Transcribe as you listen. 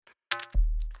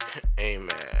Hey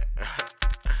man,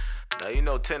 now you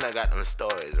know Tinder got them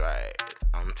stories, right?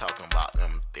 I'm talking about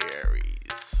them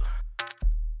theories.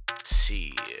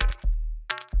 Shit,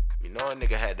 you know a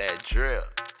nigga had that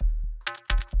drip.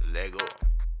 Lego.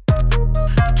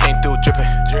 Came through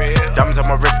drippin', diamonds on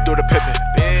my wrist through the pippin'.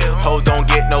 Hoes don't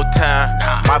get no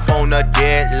time, my phone a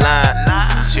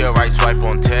deadline. She a right swipe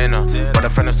on Tinder, but a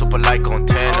friend is super like on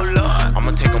Tinder.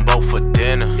 I'ma take them both for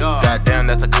dinner. Goddamn,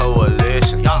 that's a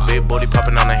coalition. Big booty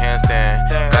poppin' on the handstand.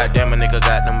 Goddamn, a nigga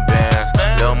got them bands.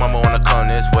 Lil' mama wanna come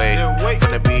this way,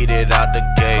 finna beat it out the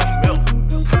gate.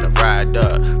 Finna ride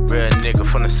up, real nigga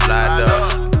finna slide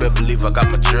up. Better believe I got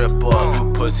my drip up.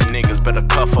 You pussy niggas better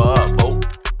cuff her up. Oh,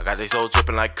 I got these hoes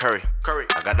drippin' like Curry.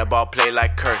 I got the ball play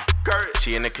like Curry.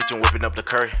 She in the kitchen whipping up the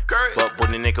curry. But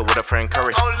booty nigga with a friend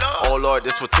Curry. Oh Lord,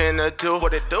 this what Tinder do.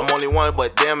 I'm only one,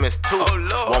 but damn it's two.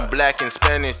 One black and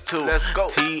Spanish too. Let's go.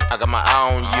 T, I got my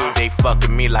eye on you. They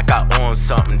fucking me like I own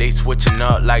something. They switching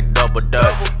up like double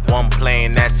dutch. One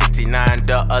playing that 69,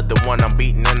 the other one I'm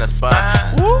beating in the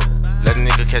spine. Let a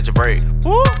nigga catch a break.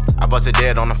 I bust it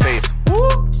dead on the face.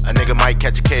 A nigga might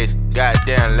catch a case.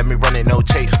 Goddamn, let me run it, no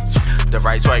chase. The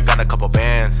right swipe got a couple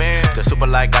bands. The super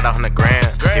light got 100 grand.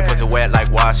 They pussy wet like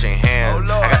washing hands.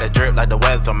 I got the drip like the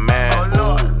weatherman.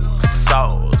 Ooh,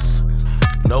 sauce.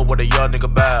 Know what a young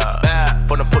nigga bout.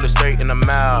 Put pull it straight in the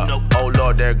mouth. Oh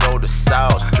Lord, there go the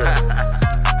sauce drip.